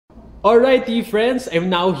Alrighty, friends, I'm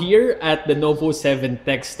now here at the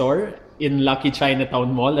Novo7Tech store in Lucky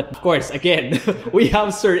Chinatown Mall. Of course, again, we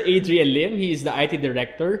have Sir Adrian Lim. He is the IT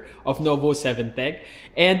Director of Novo7Tech.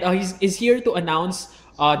 And he's here to announce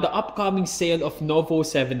the upcoming sale of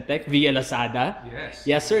Novo7Tech via Lazada. Yes.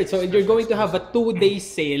 Yes, sir. So you're going to have a 2-day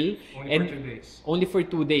sale. Only for 2 days. Only for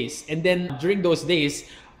 2 days. And then during those days,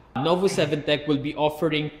 Novo7Tech will be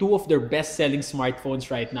offering 2 of their best-selling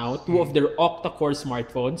smartphones right now, 2 of their Octa Core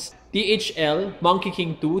smartphones. THL Monkey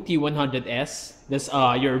King 2 T100s. That's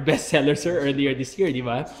your bestseller, sir, earlier this year, di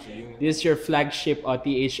ba? This is your flagship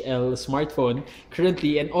THL smartphone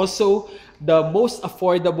currently, and also the most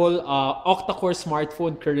affordable Octa Core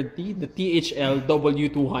smartphone currently, the THL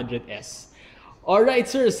W200s. Alright,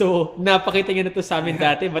 sir. So, napakita niyo na to sa amin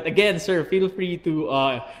dati. But again, sir, feel free to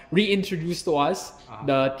reintroduce to us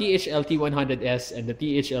the THL T100s and the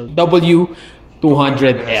THL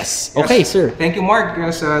W200s. Okay, sir. Thank you, Mark.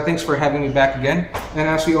 Yes, thanks for having me back again. And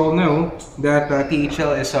as we all know, that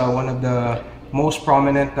THL is one of the most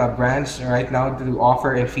prominent brands right now to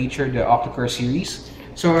offer and feature the Octa Core series.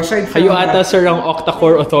 So aside from Kayo ata, sir, ang Octa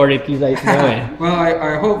Core authority right now eh. Well,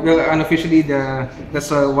 I hope unofficially that's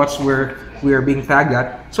what we are being tagged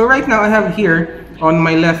at. So right now I have here on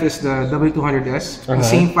my left is the W200s, the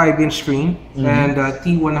same 5-inch screen, and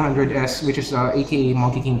T100s, which is aka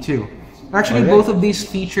Monkey King 2. Actually, both of these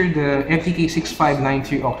feature the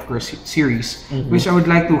MT6592 Octa Core series, which I would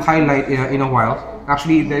like to highlight in a while.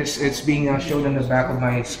 Actually, it's being shown on the back of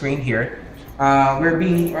my screen here. We're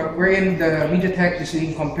in the MediaTek is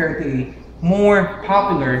being compared to a more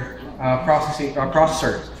popular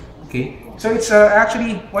processor. Okay, so it's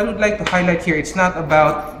actually what I would like to highlight here. It's not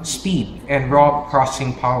about speed and raw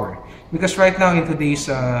processing power, because right now in today's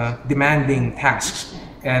demanding tasks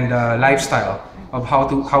and lifestyle of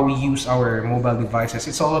how we use our mobile devices,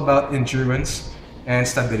 it's all about endurance and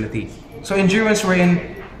stability. So endurance, we're in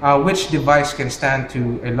which device can stand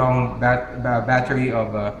to a long battery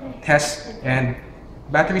of tests and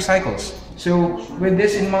battery cycles. So with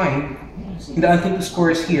this in mind, the Antutu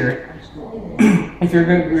scores here, if we're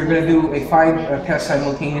going to do a 5 tests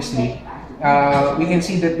simultaneously, we can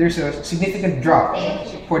see that there's a significant drop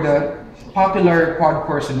for the popular Quad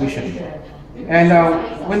Core solution. And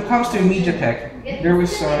when it comes to MediaTek, there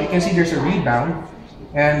was you can see there's a rebound,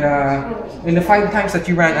 and in the 5 times that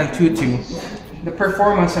you ran Antutu, the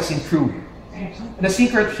performance has improved. The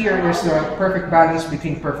secret here is the perfect balance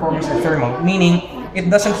between performance and thermal, meaning it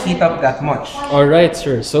doesn't heat up that much. All right,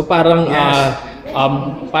 sir. So parang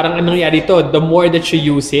parang anong nangyari to, the more that you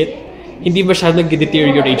use it, hindi masyadong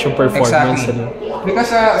nag-deteriorate yung performance. Exactly. Because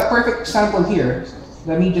a perfect example here,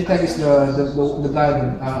 the MediaTek is the guy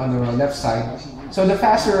on the left side. So the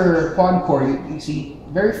faster Quad Core, you see,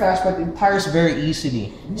 very fast, but it tires very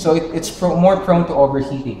easily. So it's more prone to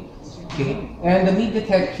overheating. Okay, and the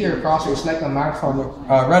MediaTek here processor is like a marathon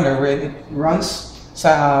runner where it runs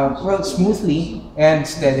well smoothly and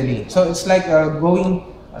steadily. So it's like going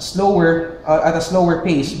slower at a slower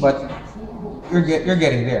pace, but you're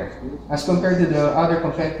getting there. As compared to the other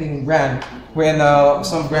competing brand, when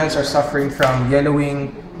some brands are suffering from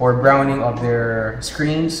yellowing or browning of their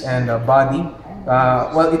screens and body,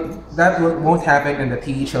 that won't happen in the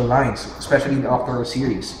THL lines, especially the Octa Core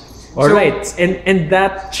series. Alright, and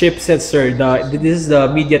that chipset, sir, this is the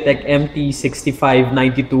MediaTek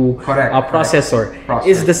MT6592 processor.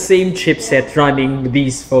 Is the same chipset running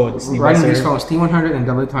these phones? Running these phones, T100 and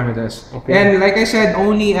W200s. Okay. And like I said,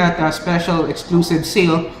 only at a special exclusive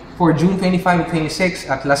sale for June 25 and 26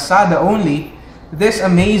 at Lazada only, this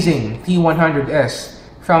amazing T100s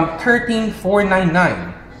from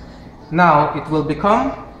 13,499. Now it will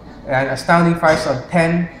become an astounding price of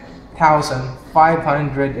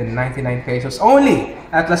 10,599 pesos only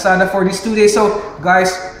at Lazada for these 2 days. So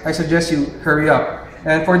guys, I suggest you hurry up.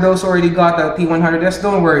 And for those who already got the T100s,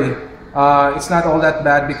 don't worry. It's not all that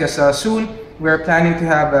bad, because soon we're planning to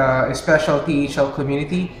have a special THL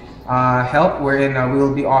community help, wherein we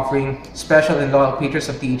will be offering special and loyal features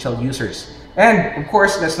of THL users. And of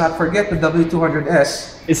course, let's not forget the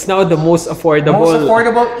W200s. It's now the most affordable. Most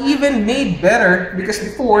affordable, even made better, because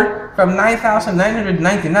before, from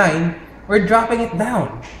 9,999, we're dropping it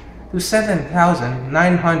down to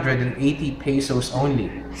 7,980 pesos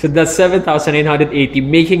only. So that's 7,980,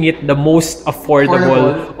 making it the most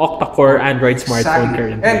affordable Octa Core Android smartphone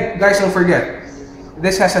currently. And guys, don't forget,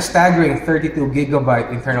 this has a staggering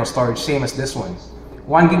 32GB internal storage, same as this one.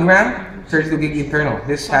 1 GB RAM, 32GB internal.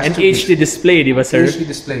 This has an HD display, di ba, sir? HD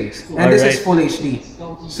displays. And this is full HD.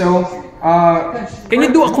 So Can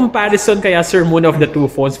you do a comparison kaya sir muna of the two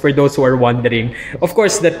phones for those who are wondering? Of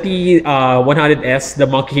course, the T100s, the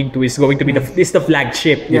Monkey King 2 is going to be the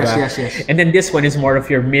flagship, Yes, diba? yes. And then this one is more of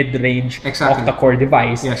your mid-range Exactly. Octa Core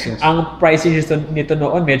device. Yes. Ang pricing nito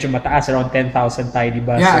noon medyo mataas, around 10,000 tayo,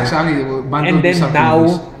 diba? Yeah, sir? exactly. And then now,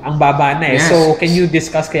 ang baba na eh. Yes. So, can you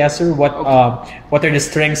discuss kaya sir what are the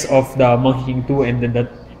strengths of the Monkey King 2 and then the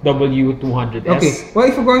W200s? Okay, well,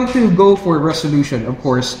 if we're going to go for resolution, of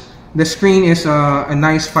course, the screen is a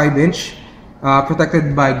nice 5-inch,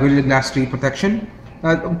 protected by Gorilla Glass 3 protection.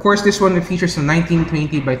 Of course, this one features a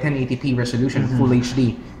 1920 by 1080p resolution, Full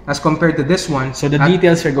HD, as compared to this one. So the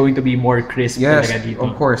details are going to be more crisp. Yes, dito.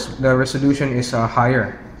 of course, the resolution is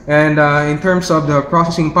higher. And in terms of the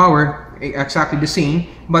processing power, exactly the same,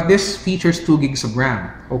 but this features 2 gigs of RAM.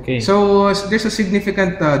 Okay. So there's a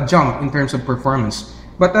significant jump in terms of performance.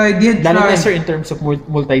 But I did Lalo try... na sir in terms of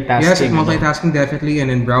multitasking. Yes, multitasking definitely,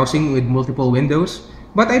 and then browsing with multiple windows.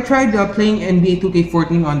 But I tried playing NBA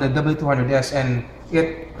 2K14 on the W200s, and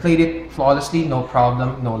it played it flawlessly, no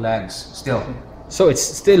problem, no lags, still. So it's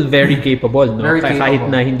still very capable, no? Very Kahit capable.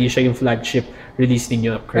 na hindi siya yung flagship release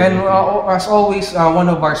ninyo And currently. as always, one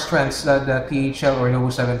of our strengths that the THL or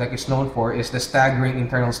Novo7Tech is known for is the staggering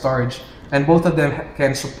internal storage, and both of them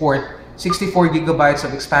can support 64 gigabytes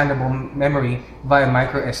of expandable memory via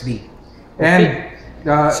micro SD. And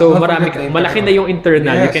so malaki na yung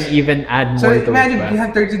internal, Yes. you can even add So more to imagine it. you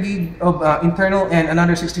have 30 gig of internal and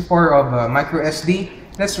another 64 of micro SD.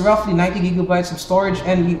 That's roughly 90 gigabytes of storage,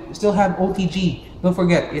 and you still have OTG. Don't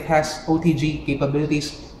forget, it has OTG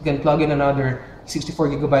capabilities. You can plug in another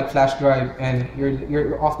 64 gigabyte flash drive, and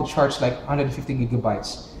you're off the charts like 150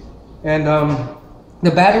 gigabytes. And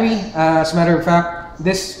the battery, as a matter of fact,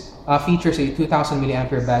 this features a 2000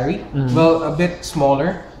 milliampere battery. Well, a bit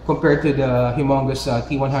smaller compared to the humongous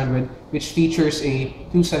T100, which features a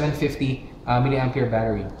 2750 milliampere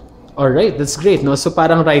battery. Alright, that's great, no? So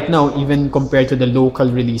parang right now, even compared to the local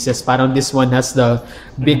releases, parang this one has the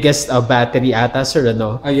biggest battery ata, sir,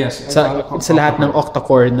 ano? Yes. Sa lahat ng Octa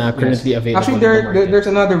Core na currently available. Actually, there's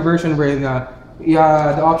another version where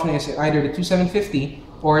the option is either the 2750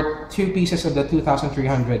 or 2 pieces of the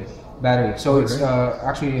 2300 battery. So it's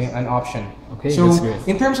actually an option. Okay, so that's great.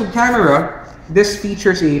 in terms of camera, this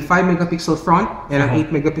features a 5 megapixel front and an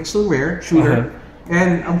 8 megapixel rear shooter.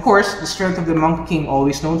 And of course, the strength of the Monkey King,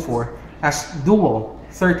 always known for, has dual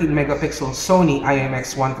 13 megapixel Sony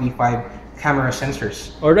IMX135 camera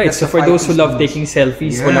sensors. Alright, so for those who love taking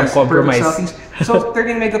selfies, walang compromise. Selfies. So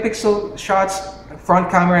 13 megapixel shots, front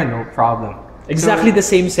camera, no problem. Exactly the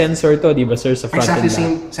same sensor to, di ba sir, sa front Exactly and the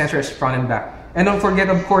back? same sensor as front and back. And don't forget,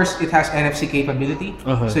 of course, it has NFC capability,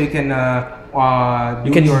 so you can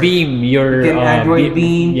beam your you can Android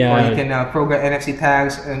beam, yeah. or you can program NFC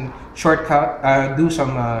tags and do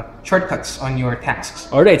some shortcuts on your tasks.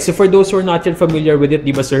 Alright, so for those who are not yet familiar with it,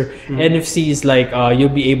 di ba sir, NFC is like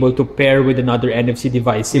you'll be able to pair with another NFC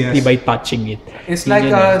device simply by touching it. It's like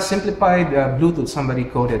simplified Bluetooth, somebody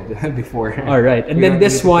coded before. Alright, and then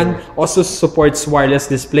this one also supports wireless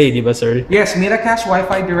display, di ba sir? Yes, Miracast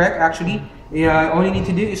Wi-Fi Direct actually. All you need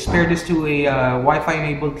to do is pair this to a Wi-Fi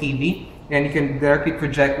enabled TV, and you can directly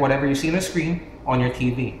project whatever you see on the screen on your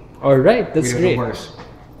TV. Alright, that's great.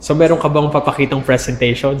 So meron ka bang papakitang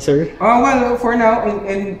presentation, sir? Well, for now,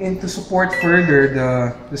 and to support further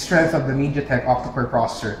the strength of the MediaTek Octa Core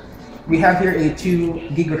processor, we have here a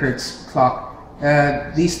 2 gigahertz clock.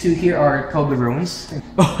 These two here are Toblerones.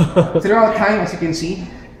 Throughout time, as you can see,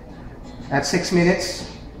 at 6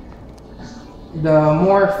 minutes, the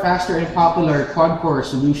more faster and popular Quad Core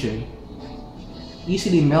solution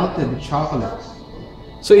easily melted the chocolate.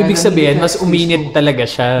 So ibig sabihin, mas uminit talaga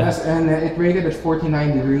siya. Yes, and it rated at 49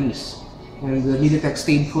 degrees, and the MediaTek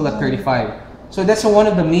stayed cool at 35. So that's one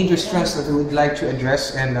of the major strengths that we would like to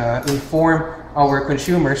address and inform our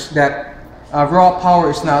consumers that raw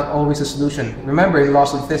power is not always a solution. Remember, in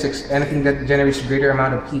laws of physics, anything that generates a greater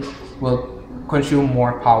amount of heat will consume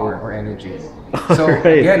more power or energy. So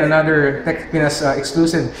again, another Tech Pinas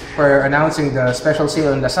exclusive for announcing the special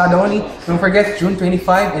sale on Lazada only. Don't forget, June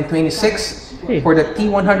 25 and 26 for the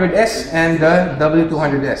T100s and the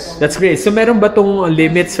W200s. That's great. So meron ba tong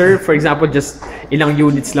limit, sir? For example, just ilang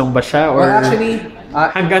units lang ba siya? Or Well, actually,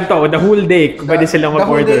 hanggang to, the whole day, pwede silang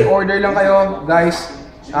mag-order. The whole day order lang kayo, guys.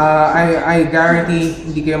 I guarantee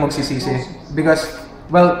hindi kayo magsisisi because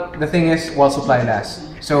Well, the thing is, while supply lasts.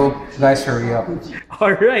 So, guys, hurry up.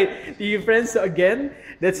 All right, to you friends, so again,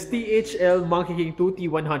 that's THL Monkey King 2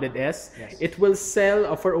 T100s. Yes. It will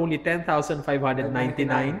sell for only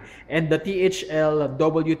 10,599, and the THL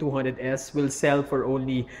W200s will sell for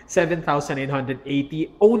only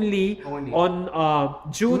 7,880 only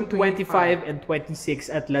on June 25 and 26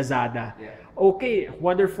 at Lazada. Yeah. Okay,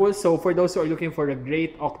 wonderful. So for those who are looking for a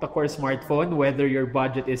great Octa Core smartphone, whether your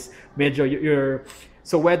budget is medyo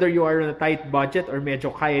so whether you are on a tight budget or medyo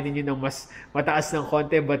kaya ninyo ng mas mataas ng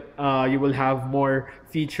konti but you will have more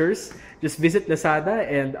features, just visit Lazada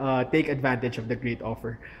and take advantage of the great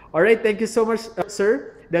offer. All right, thank you so much,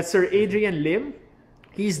 sir. That's Sir Adrian Lim.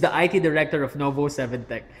 He's the IT Director of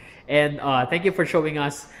Novo7Tech. And thank you for showing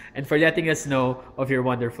us and for letting us know of your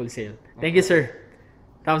wonderful sale. Thank you, sir.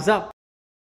 Thumbs up.